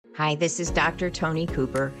Hi, this is Dr. Toni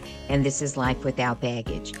Cooper, and this is Life Without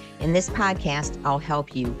Baggage. In this podcast, I'll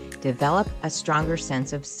help you develop a stronger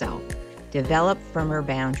sense of self, develop firmer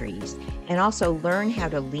boundaries, and also learn how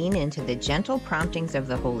to lean into the gentle promptings of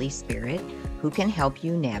the Holy Spirit who can help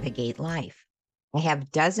you navigate life. I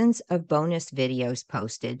have dozens of bonus videos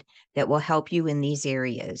posted that will help you in these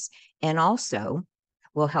areas and also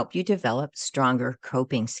will help you develop stronger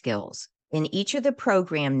coping skills. In each of the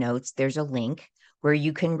program notes, there's a link where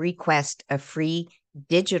you can request a free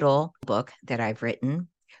digital book that I've written,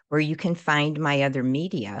 where you can find my other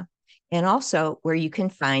media, and also where you can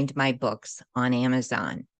find my books on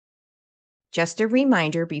Amazon. Just a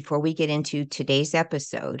reminder before we get into today's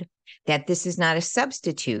episode that this is not a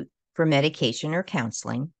substitute for medication or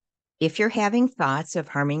counseling. If you're having thoughts of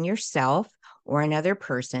harming yourself or another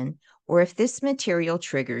person, or if this material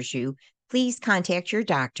triggers you, please contact your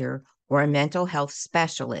doctor or a mental health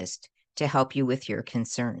specialist to help you with your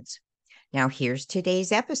concerns. Now, here's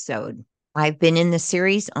today's episode. I've been in the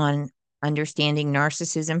series on understanding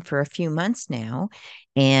narcissism for a few months now.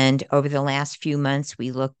 And over the last few months,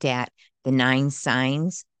 we looked at the 9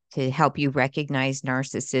 signs to help you recognize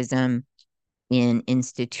narcissism in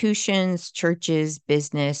institutions, churches,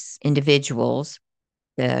 business, individuals,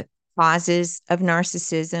 the causes of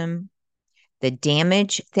narcissism, the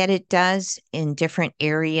damage that it does in different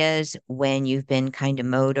areas when you've been kind of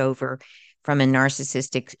mowed over from a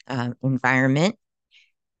narcissistic environment,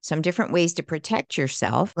 some different ways to protect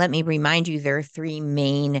yourself. Let me remind you, there are 3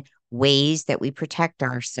 main ways that we protect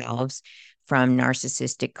ourselves from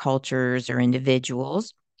narcissistic cultures or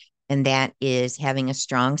individuals, and that is having a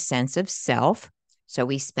strong sense of self. So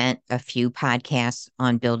we spent a few podcasts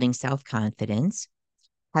on building self-confidence,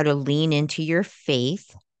 how to lean into your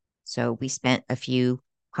faith. So we spent a few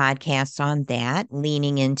podcasts on that,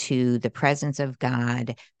 leaning into the presence of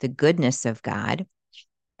God, the goodness of God.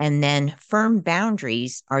 And then firm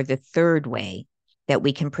boundaries are the 3rd way that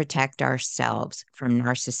we can protect ourselves from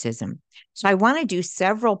narcissism. So I want to do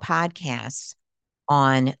several podcasts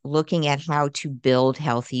on looking at how to build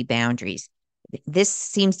healthy boundaries. This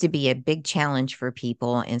seems to be a big challenge for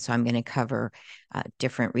people. And so I'm going to cover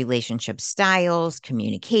different relationship styles,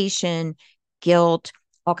 communication, guilt,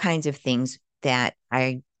 all kinds of things that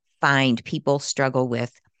I find people struggle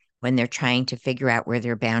with when they're trying to figure out where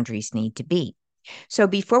their boundaries need to be. So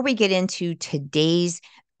before we get into today's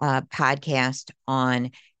podcast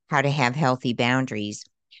on how to have healthy boundaries,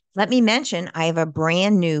 let me mention I have a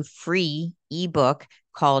brand new free ebook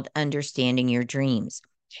called Understanding Your Dreams.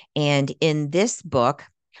 And in this book,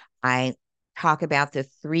 I talk about the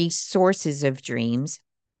 3 sources of dreams,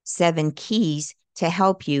 7 keys to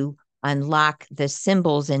help you unlock the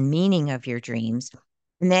symbols and meaning of your dreams,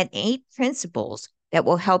 and then 8 principles that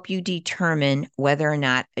will help you determine whether or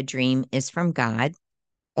not a dream is from God,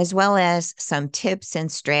 as well as some tips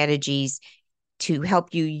and strategies to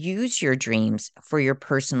help you use your dreams for your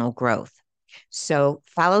personal growth. So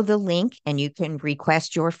follow the link and you can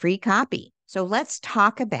request your free copy. So let's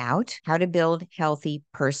talk about how to build healthy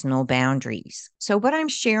personal boundaries. So what I'm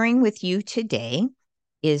sharing with you today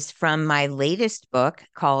is from my latest book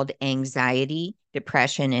called Anxiety,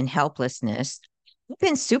 Depression, and Helplessness. I've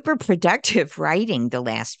been super productive writing the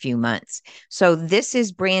last few months. So this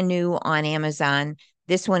is brand new on Amazon.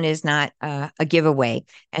 This one is not a giveaway.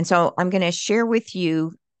 And so I'm going to share with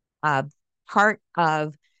you part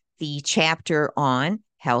of the chapter on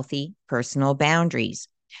healthy personal boundaries.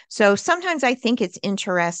 So sometimes I think it's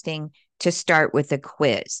interesting to start with a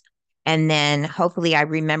quiz. And then hopefully I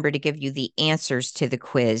remember to give you the answers to the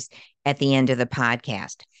quiz at the end of the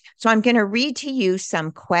podcast. So I'm going to read to you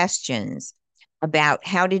some questions about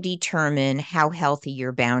how to determine how healthy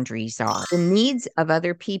your boundaries are. The needs of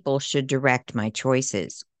other people should direct my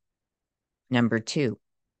choices. Number 2,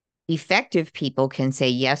 effective people can say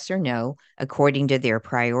yes or no according to their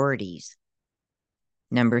priorities.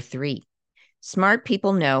 Number 3, smart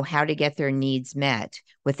people know how to get their needs met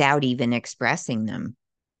without even expressing them.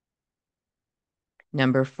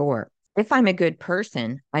 Number 4, if I'm a good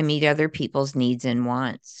person, I meet other people's needs and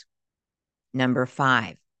wants. Number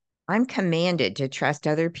 5, I'm commanded to trust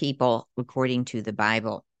other people according to the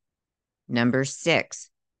Bible. Number 6,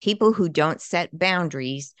 people who don't set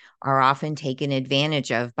boundaries are often taken advantage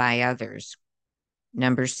of by others.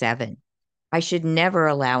 Number 7, I should never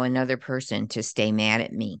allow another person to stay mad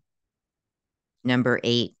at me. Number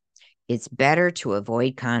 8, it's better to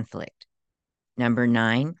avoid conflict. Number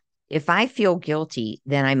 9, if I feel guilty,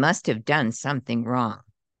 then I must have done something wrong.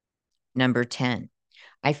 Number 10,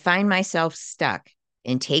 I find myself stuck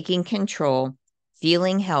in taking control,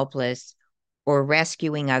 feeling helpless, or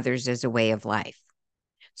rescuing others as a way of life.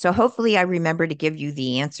 So hopefully I remember to give you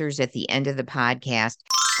the answers at the end of the podcast.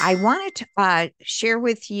 I wanted to share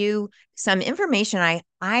with you some information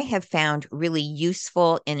I have found really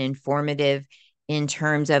useful and informative in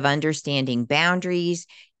terms of understanding boundaries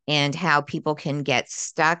and how people can get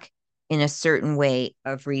stuck in a certain way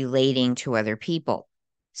of relating to other people.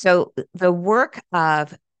 So the work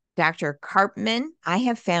of Dr. Karpman, I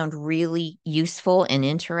have found really useful and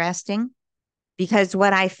interesting. Because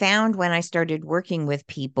what I found when I started working with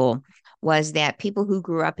people was that people who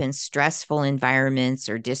grew up in stressful environments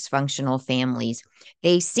or dysfunctional families,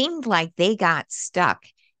 they seemed like they got stuck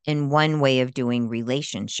in one way of doing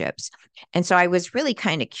relationships. And so I was really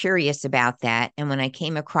kind of curious about that. And when I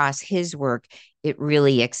came across his work, it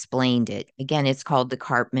really explained it. Again, it's called the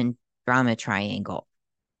Karpman Drama Triangle.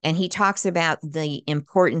 And he talks about the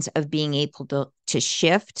importance of being able to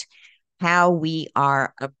shift how we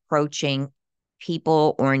are approaching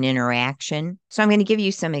people or an interaction. So I'm going to give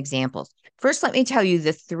you some examples. First, let me tell you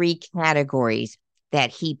the three categories that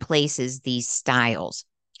he places these styles.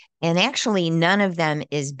 And actually, none of them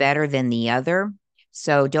is better than the other.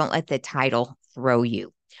 So don't let the title throw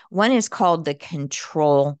you. One is called the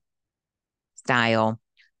control style,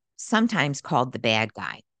 sometimes called the bad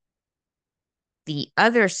guy. The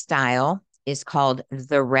other style is called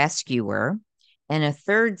the rescuer. And a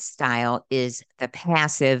third style is the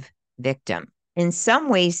passive victim. In some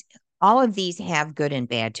ways, all of these have good and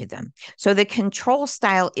bad to them. So the control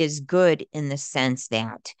style is good in the sense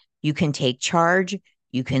that you can take charge,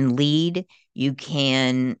 you can lead, you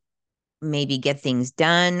can maybe get things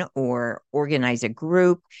done or organize a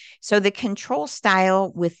group. So the control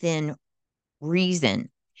style within reason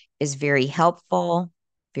is very helpful,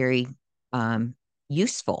 very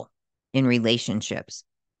useful in relationships.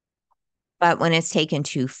 But when it's taken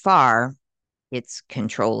too far, it's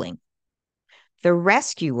controlling. The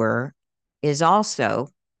rescuer is also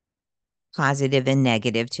positive and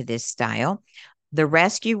negative to this style. The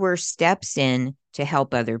rescuer steps in to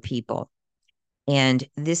help other people. And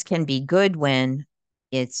this can be good when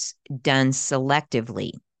it's done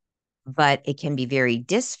selectively, but it can be very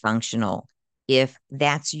dysfunctional if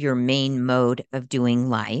that's your main mode of doing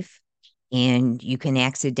life. And you can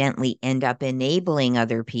accidentally end up enabling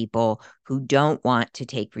other people who don't want to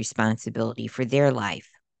take responsibility for their life.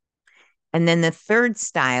 And then the third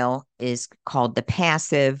style is called the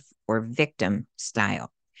passive or victim style.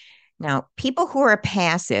 Now, people who are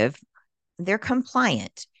passive, they're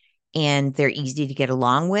compliant and they're easy to get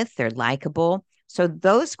along with, they're likable. So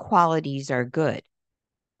those qualities are good.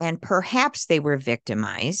 And perhaps they were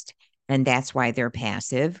victimized, and that's why they're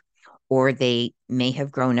passive, or they may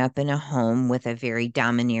have grown up in a home with a very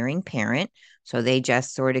domineering parent. So they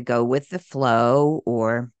just sort of go with the flow,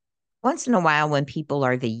 or once in a while, when people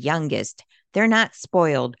are the youngest, they're not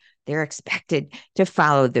spoiled. They're expected to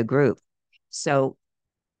follow the group. So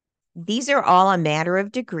these are all a matter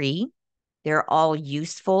of degree. They're all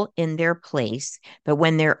useful in their place. But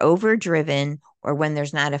when they're overdriven or when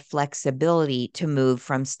there's not a flexibility to move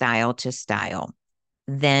from style to style,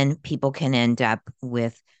 then people can end up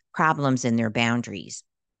with problems in their boundaries.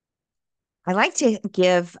 I like to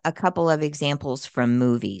give a couple of examples from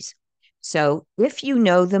movies. So, if you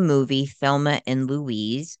know the movie Thelma and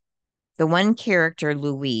Louise, the one character,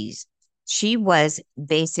 Louise, she was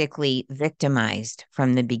basically victimized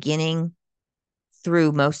from the beginning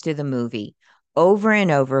through most of the movie over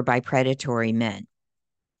and over by predatory men.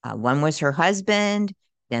 One was her husband,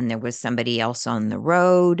 then there was somebody else on the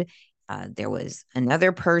road. There was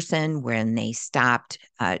another person when they stopped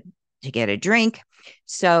to get a drink.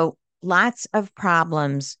 So, lots of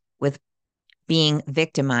problems with being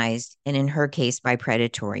victimized, and in her case, by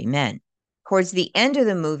predatory men. Towards the end of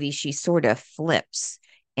the movie, she sort of flips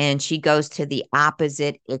and she goes to the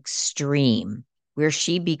opposite extreme where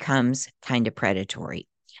she becomes kind of predatory.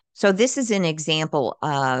 So, this is an example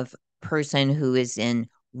of a person who is in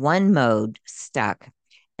one mode stuck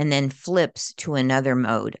and then flips to another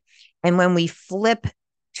mode. And when we flip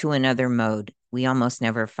to another mode, we almost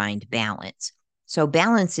never find balance. So,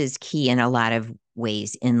 balance is key in a lot of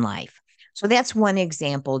ways in life. So that's one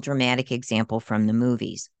example, dramatic example from the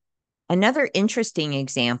movies. Another interesting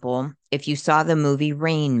example, if you saw the movie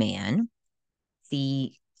Rain Man,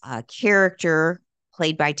 the character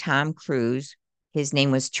played by Tom Cruise, his name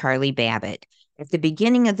was Charlie Babbitt. At the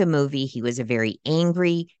beginning of the movie, he was a very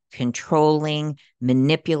angry, controlling,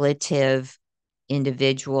 manipulative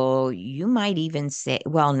individual. You might even say,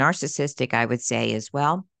 well, narcissistic, I would say as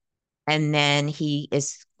well. And then he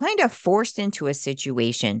is kind of forced into a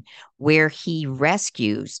situation where he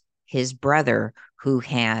rescues his brother who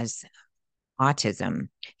has autism,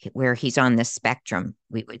 where he's on the spectrum,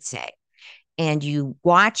 we would say. and you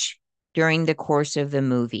watch during the course of the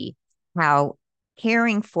movie how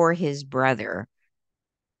caring for his brother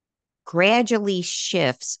gradually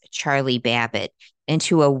shifts Charlie Babbitt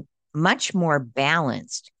into a much more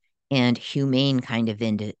balanced and humane kind of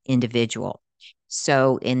individual.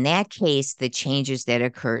 So, in that case, the changes that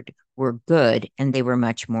occurred were good and they were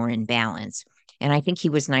much more in balance. And I think he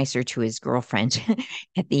was nicer to his girlfriend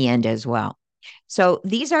at the end as well. So,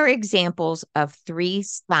 these are examples of three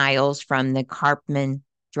styles from the Karpman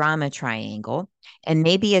drama triangle. And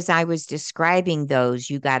maybe as I was describing those,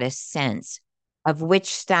 you got a sense of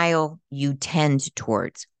which style you tend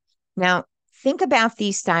towards. Now, think about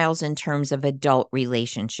these styles in terms of adult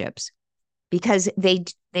relationships because they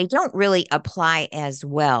don't really apply as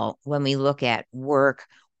well when we look at work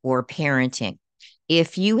or parenting.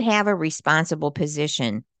 If you have a responsible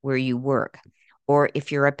position where you work, or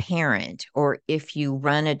if you're a parent, or if you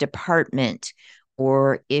run a department,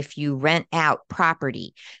 or if you rent out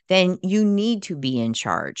property, then you need to be in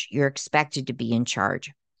charge. You're expected to be in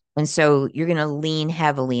charge. And so you're going to lean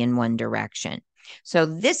heavily in one direction. So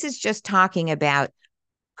this is just talking about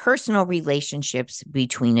personal relationships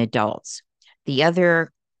between adults. The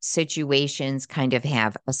other situations kind of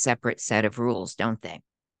have a separate set of rules, don't they?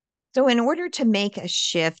 So, in order to make a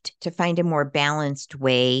shift to find a more balanced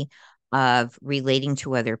way of relating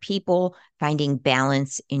to other people, finding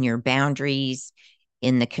balance in your boundaries,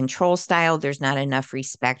 in the control style, there's not enough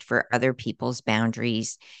respect for other people's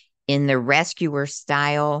boundaries. In the rescuer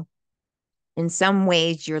style, in some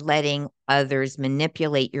ways, you're letting others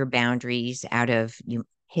manipulate your boundaries out of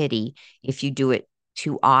pity if you do it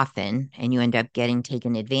too often and you end up getting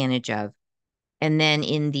taken advantage of. And then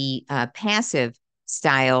in the passive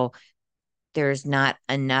style, there's not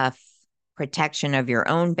enough protection of your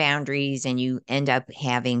own boundaries, and you end up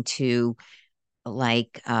having to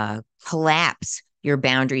collapse your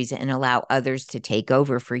boundaries and allow others to take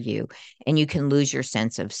over for you. And you can lose your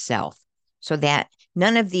sense of self. So that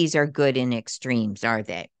none of these are good in extremes, are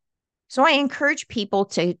they? So I encourage people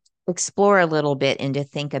to explore a little bit and to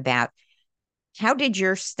think about how did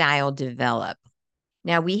your style develop?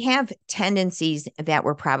 Now, we have tendencies that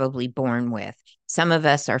we're probably born with. Some of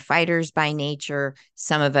us are fighters by nature.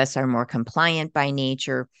 Some of us are more compliant by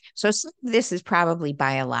nature. So some of this is probably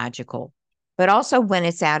biological. But also, when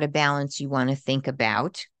it's out of balance, you want to think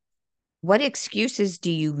about what excuses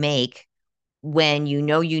do you make when you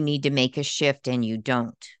know you need to make a shift and you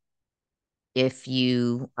don't? If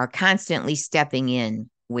you are constantly stepping in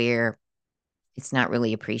where it's not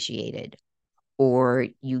really appreciated, or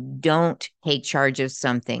you don't take charge of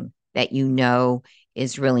something that you know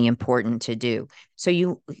is really important to do.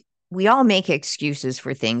 So we all make excuses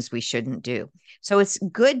for things we shouldn't do. So it's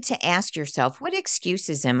good to ask yourself, what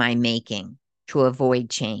excuses am I making to avoid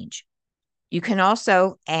change? You can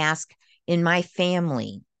also ask, in my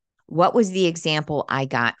family, what was the example I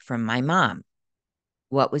got from my mom?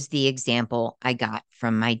 What was the example I got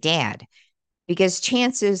from my dad? Because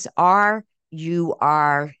chances are you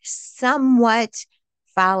are somewhat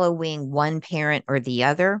following one parent or the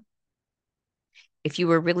other. If you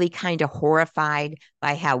were really kind of horrified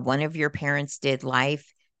by how one of your parents did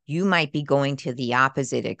life, you might be going to the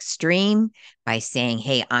opposite extreme by saying,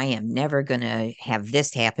 hey, I am never going to have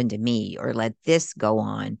this happen to me or let this go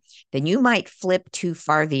on. Then you might flip too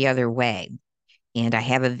far the other way. And I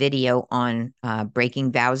have a video on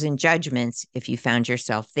breaking vows and judgments if you found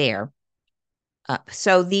yourself there.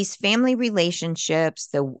 So these family relationships,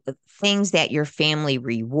 the things that your family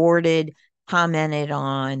rewarded, commented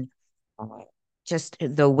on, uh, just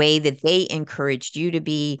the way that they encouraged you to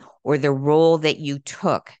be, or the role that you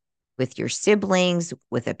took with your siblings,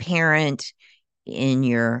 with a parent, in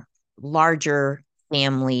your larger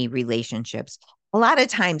family relationships. A lot of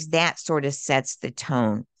times that sort of sets the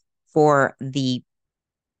tone for the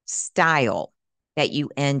style that you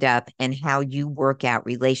end up and how you work out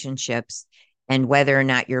relationships and whether or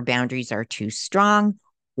not your boundaries are too strong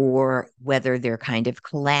or whether they're kind of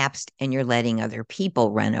collapsed and you're letting other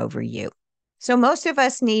people run over you. So most of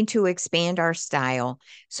us need to expand our style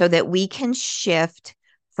so that we can shift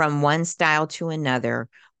from one style to another,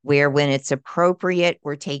 where when it's appropriate,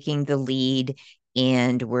 we're taking the lead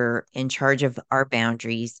and we're in charge of our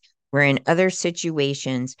boundaries. Where in other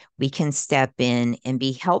situations, we can step in and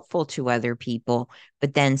be helpful to other people,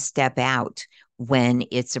 but then step out when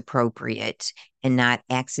it's appropriate and not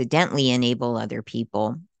accidentally enable other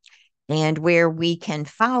people. And where we can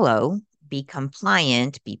follow, be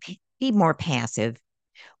compliant, be more passive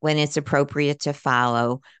when it's appropriate to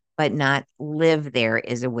follow, but not live there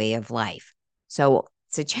as a way of life. So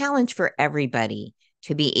it's a challenge for everybody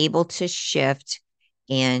to be able to shift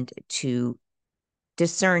and to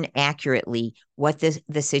discern accurately what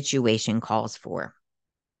the situation calls for.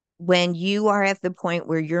 When you are at the point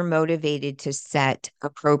where you're motivated to set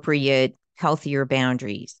appropriate, healthier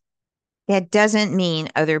boundaries, that doesn't mean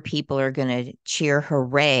other people are going to cheer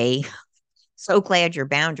hooray. So glad your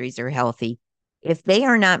boundaries are healthy. If they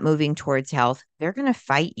are not moving towards health, they're going to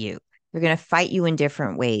fight you. They're going to fight you in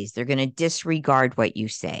different ways. They're going to disregard what you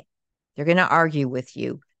say. They're going to argue with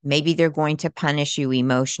you. Maybe they're going to punish you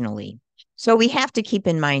emotionally. So we have to keep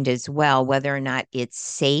in mind as well whether or not it's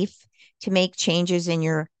safe to make changes in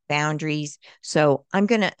your boundaries. So I'm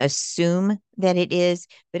going to assume that it is,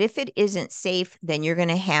 but if it isn't safe, then you're going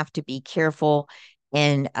to have to be careful,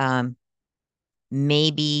 and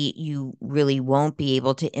maybe you really won't be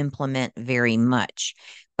able to implement very much,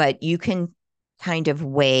 but you can kind of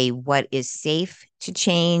weigh what is safe to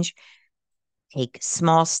change, take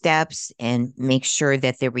small steps, and make sure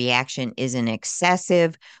that the reaction isn't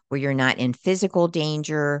excessive, where you're not in physical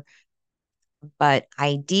danger. But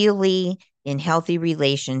ideally, in healthy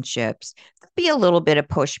relationships, there'll be a little bit of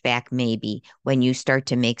pushback maybe when you start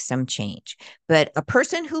to make some change. But a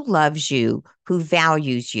person who loves you, who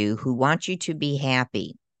values you, who wants you to be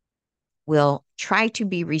happy, will try to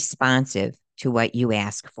be responsive to what you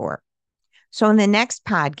ask for. So in the next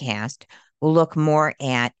podcast, we'll look more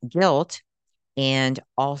at guilt and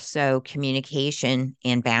also communication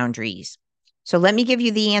and boundaries. So let me give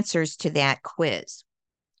you the answers to that quiz.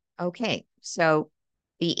 Okay, so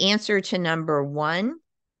the answer to number 1,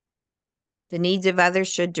 the needs of others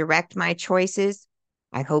should direct my choices.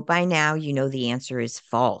 I hope by now you know the answer is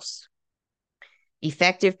false.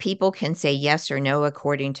 Effective people can say yes or no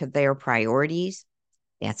according to their priorities.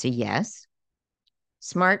 That's a yes.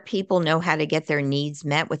 Smart people know how to get their needs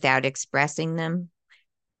met without expressing them.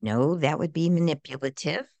 No, that would be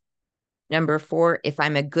manipulative. Number 4, if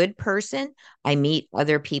I'm a good person, I meet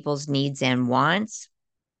other people's needs and wants.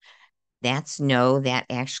 That's no, that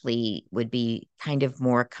actually would be kind of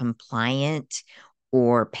more compliant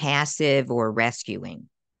or passive or rescuing.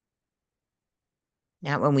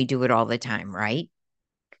 Not when we do it all the time, right?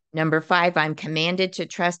 Number 5, I'm commanded to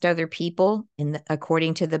trust other people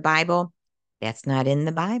according to the Bible. That's not in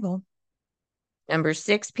the Bible. Number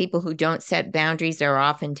 6, people who don't set boundaries are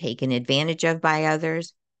often taken advantage of by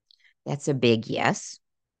others. That's a big yes.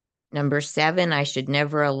 Number 7, I should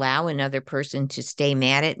never allow another person to stay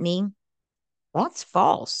mad at me. That's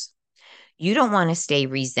false. You don't want to stay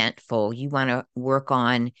resentful. You want to work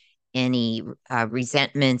on any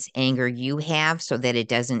resentments, anger you have so that it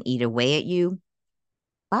doesn't eat away at you.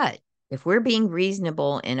 But if we're being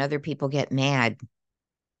reasonable and other people get mad,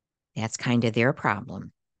 that's kind of their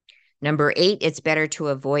problem. Number 8, it's better to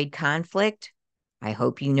avoid conflict. I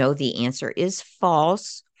hope you know the answer is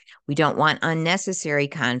false. We don't want unnecessary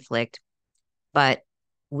conflict, but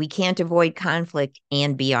we can't avoid conflict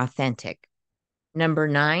and be authentic. Number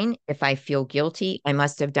 9, if I feel guilty, I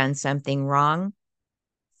must have done something wrong.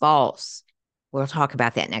 False. We'll talk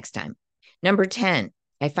about that next time. Number 10,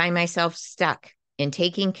 I find myself stuck in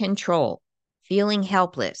taking control, feeling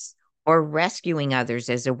helpless, or rescuing others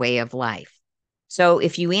as a way of life. So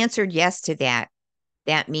if you answered yes to that,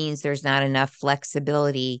 that means there's not enough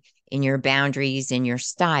flexibility in your boundaries and your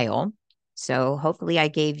style. So hopefully I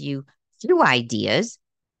gave you a few ideas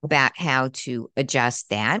about how to adjust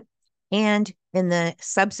that. And in the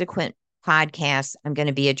subsequent podcasts, I'm going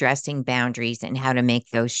to be addressing boundaries and how to make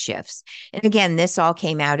those shifts. And again, this all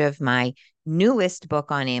came out of my newest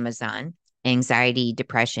book on Amazon, Anxiety,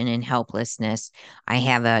 Depression, and Helplessness. I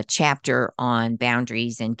have a chapter on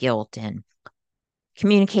boundaries and guilt and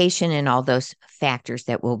communication and all those factors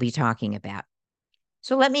that we'll be talking about.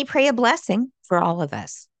 So let me pray a blessing for all of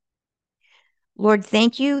us. Lord,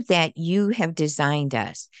 thank you that you have designed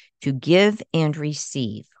us to give and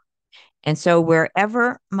receive. And so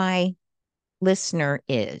wherever my listener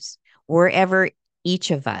is, wherever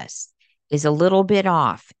each of us is a little bit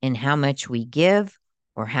off in how much we give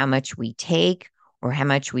or how much we take or how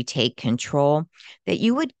much we take control, that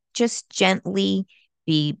you would just gently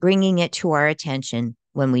be bringing it to our attention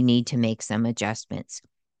when we need to make some adjustments.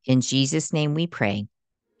 In Jesus' name we pray.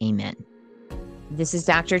 Amen. This is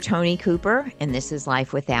Dr. Toni Cooper, and this is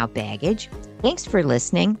Life Without Baggage. Thanks for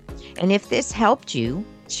listening. And if this helped you,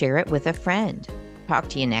 share it with a friend. Talk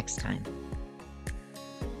to you next time.